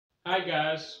Hi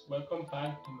guys, welcome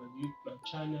back to my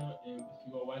channel. And if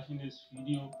you are watching this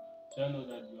video, just know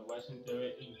that you are watching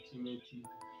Terry Entertainment TV.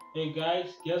 And guys,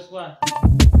 guess what?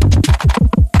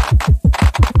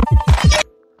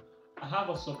 I have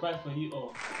a surprise for you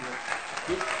all.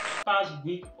 This past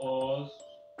week or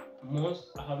months,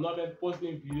 I have not been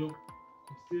posting video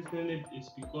consistently. It's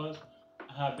because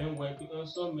I have been working on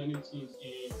so many things,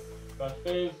 and my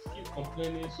friends keep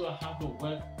complaining, so I have to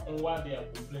work on what they are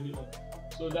complaining on.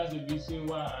 So that's the reason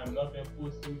why I'm not been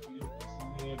posting video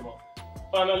consistently. But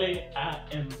finally, I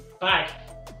am back.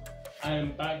 I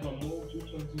am back on more good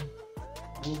content,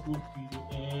 more good video,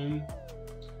 and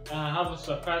I have a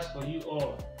surprise for you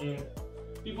all. And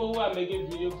people who are making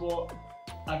video for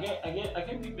I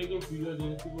can be making videos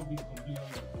and people be complaining on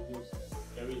my videos,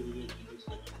 every video videos.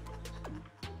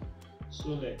 So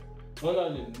like one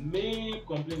of the main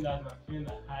complaints that my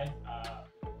friend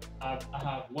I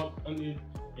have worked on it,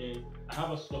 and I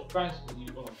have a surprise for you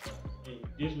all. And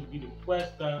this will be the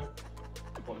first time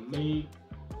for me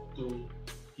to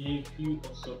give you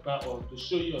a surprise or to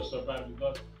show you a surprise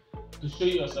because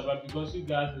you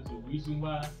guys is the reason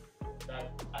why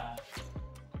that I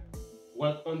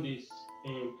work on this.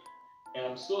 And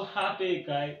I'm so happy,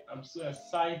 guys. I'm so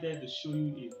excited to show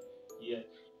you it.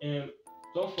 Yeah. And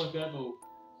don't forget to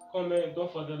comment.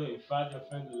 Don't forget to invite your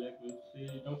friends to like the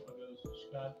video. Don't forget to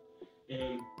subscribe.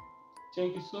 And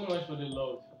thank you so much for the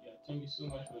love. Yeah. Thank you so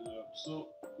much for the love. So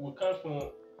we come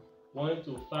from 1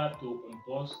 to 5 to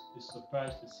unbox the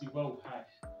surprise to see what we have.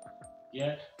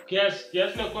 Yeah. Guess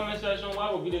in the comment section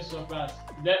what will be the surprise.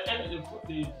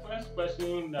 The first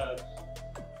person that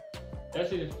let's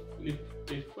say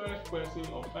the first person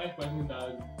or 5 person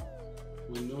that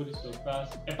will know the surprise.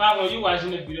 Apart from you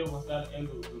watching the video from start to end,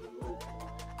 will know.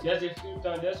 Just a few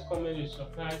times, just comment the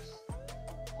surprise,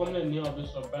 comment the name of the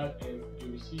surprise, and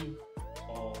you receive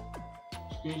or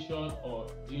screenshot or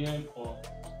DM or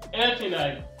anything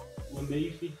that will make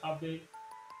you feel happy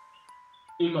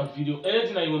in my video.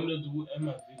 Anything that you want me to do in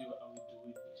my video, I will do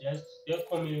it. Just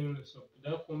comment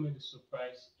the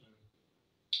surprise.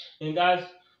 And guys,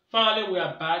 finally we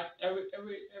are back every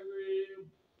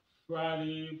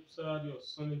Friday, Saturday, or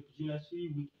Sunday, between that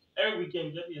 3 week. Every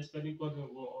weekend, just be expecting content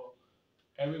for all.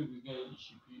 Every weekend, you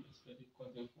should be expecting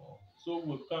content for all. So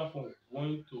we'll come from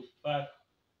 1 to 5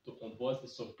 to compose the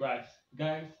surprise.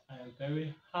 Guys, I am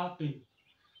very happy.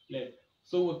 Like,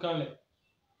 so we'll count like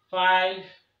 5,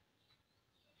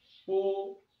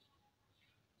 4,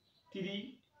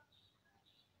 3,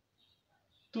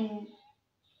 2,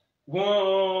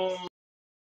 1.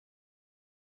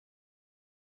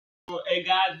 Hey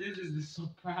guys, this is the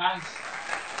surprise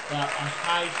that I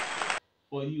have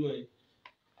for you.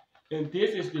 And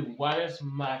this is the wireless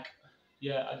mic.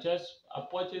 Yeah, I just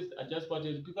purchased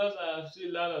because I have seen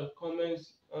a lot of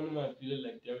comments on my video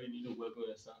like they really need to work on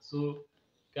the sound. So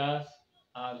guys,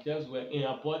 I just went in.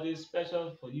 I bought this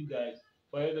special for you guys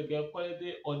for you to get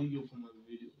quality audio from my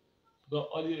video. Because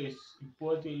audio is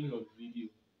important in your video.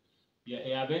 Yeah,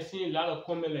 and I've been seeing a lot of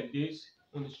comments like this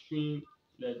on the stream,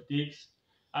 like this.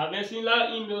 I've been seeing a lot of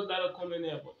emails, a lot of comments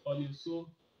about audio. So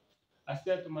I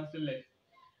said to myself like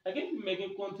I keep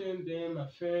making content, then my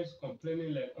friends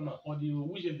complaining like on my audio,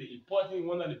 which is the important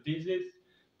one of the basic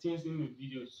things in the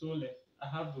video. So like I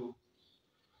have to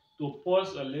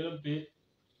pause a little bit.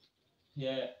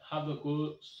 Yeah, have to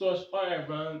go search all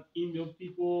around, email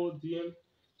people, DM,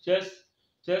 just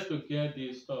just to get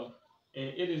this stuff.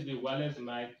 And it is the wireless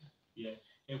mic. Yeah.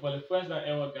 And for the first time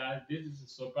ever, guys, this is a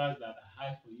surprise that I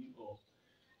have for you all.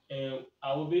 And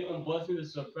I will be unboxing the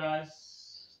surprise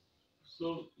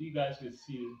so you guys will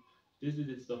see. This is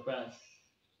the surprise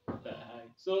that I have.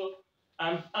 So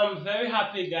I'm very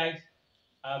happy, guys.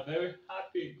 I'm very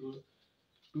happy, good,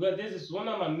 because this is one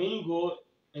of my main goal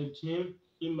and gym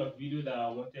in my video that I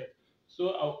wanted. So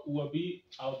I'll be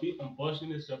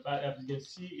unboxing the surprise. As you can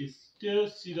see, it's still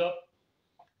set up.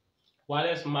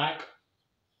 Wireless mic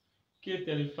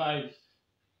K35.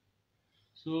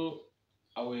 So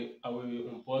I will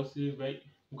unbox it right.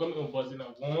 I'm gonna unbox it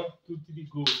now. 1, 2, 3,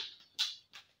 go.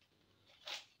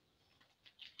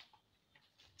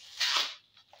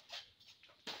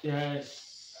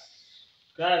 Yes,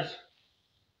 guys,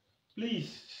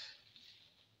 please,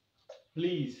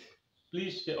 please,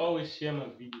 please always share my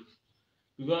videos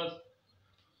because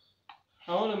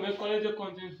I want to make quality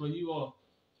content for you all.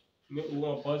 Make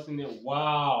one person it.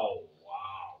 Wow,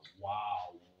 wow,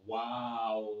 wow,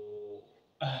 wow.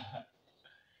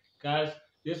 Guys,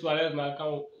 this wireless mic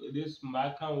come. This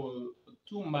mic come with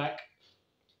two mic.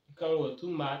 Come with two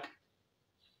mic.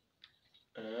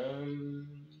 Um,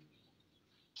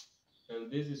 and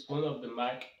this is one of the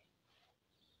mic.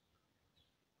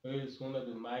 Here is one of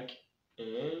the mic,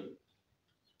 and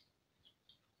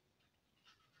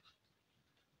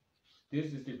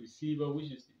this is the receiver,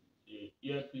 which is the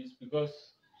earpiece.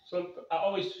 Because some I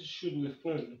always shoot with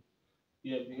phone.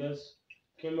 Yeah, because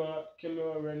camera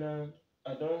right now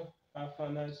I don't have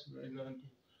finance right now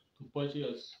to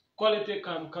purchase quality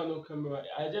Canon camera.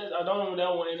 I don't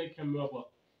want any camera, but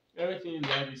everything is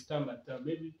like this time by time.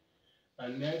 Maybe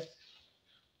and next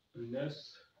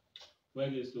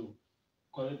work is to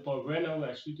connect. But right now we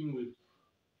are shooting with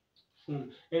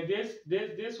phone, and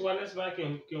this wireless mic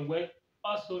can work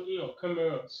also in your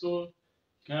camera. So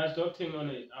guys, don't think on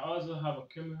it. I also have a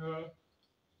camera.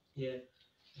 Yeah,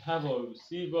 have a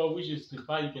receiver, which is the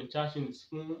part you can charge in this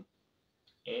phone,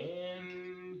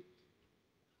 and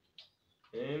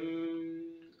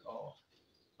oh,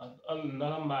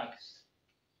 another max,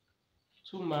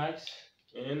 two max,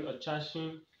 and a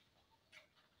charging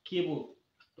cable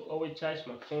to always charge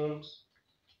my phones.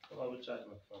 To always charge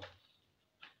my phone.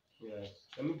 Yes,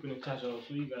 let me put the charger on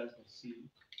so you guys can see.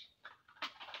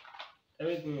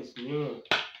 Everything is new.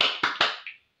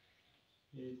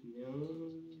 It's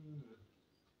new.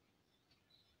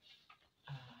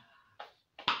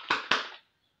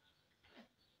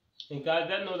 And guys,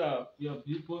 that know that we have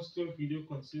been posting video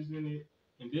consistently,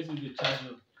 and this is the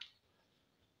charger.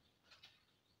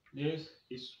 This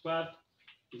is what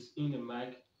is in the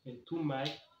mic, and two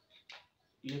mic,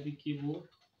 USB cable,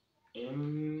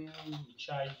 and the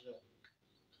charger.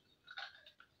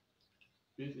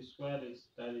 This is what is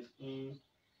that is in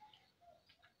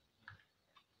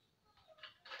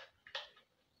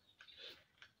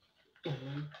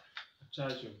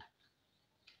charger.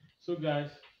 So guys,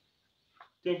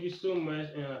 thank you so much,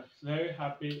 and I'm very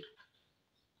happy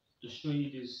to show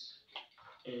you this.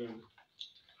 And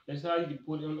that's how you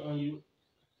put it on you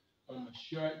on my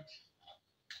shirt,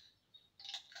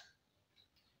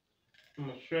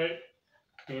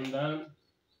 and then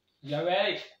you're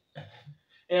ready.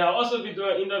 And I'll also be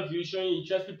doing interviews showing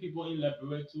interesting people in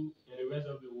Liberia too and the rest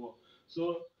of the world.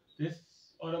 So this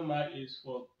other mic is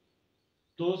for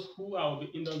those who I will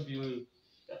be interviewing.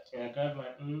 And I got my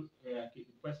own, and the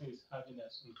person is having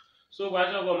that soon. So watch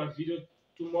out for my video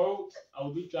tomorrow. I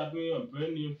will be dropping a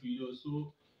brand new video.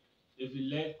 So if you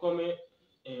like, comment,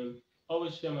 and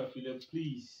always share my video,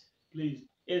 please, please.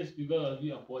 It's because of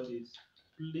you I bought this.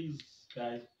 Please,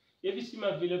 guys. If you see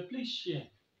my video, please share,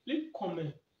 please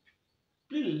comment,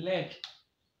 please like,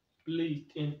 please,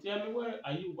 and tell me where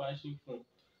are you watching from.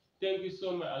 Thank you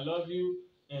so much. I love you,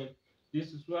 and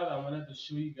this is what I wanted to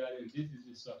show you guys, and this is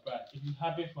a surprise. If you're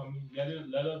happy for me, let us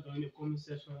know in the comment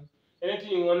section.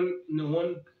 Anything you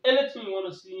anything you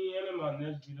want to see, any of my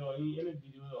next video, any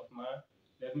video of mine,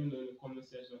 let me know in the comment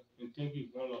section. And thank you,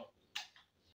 one love.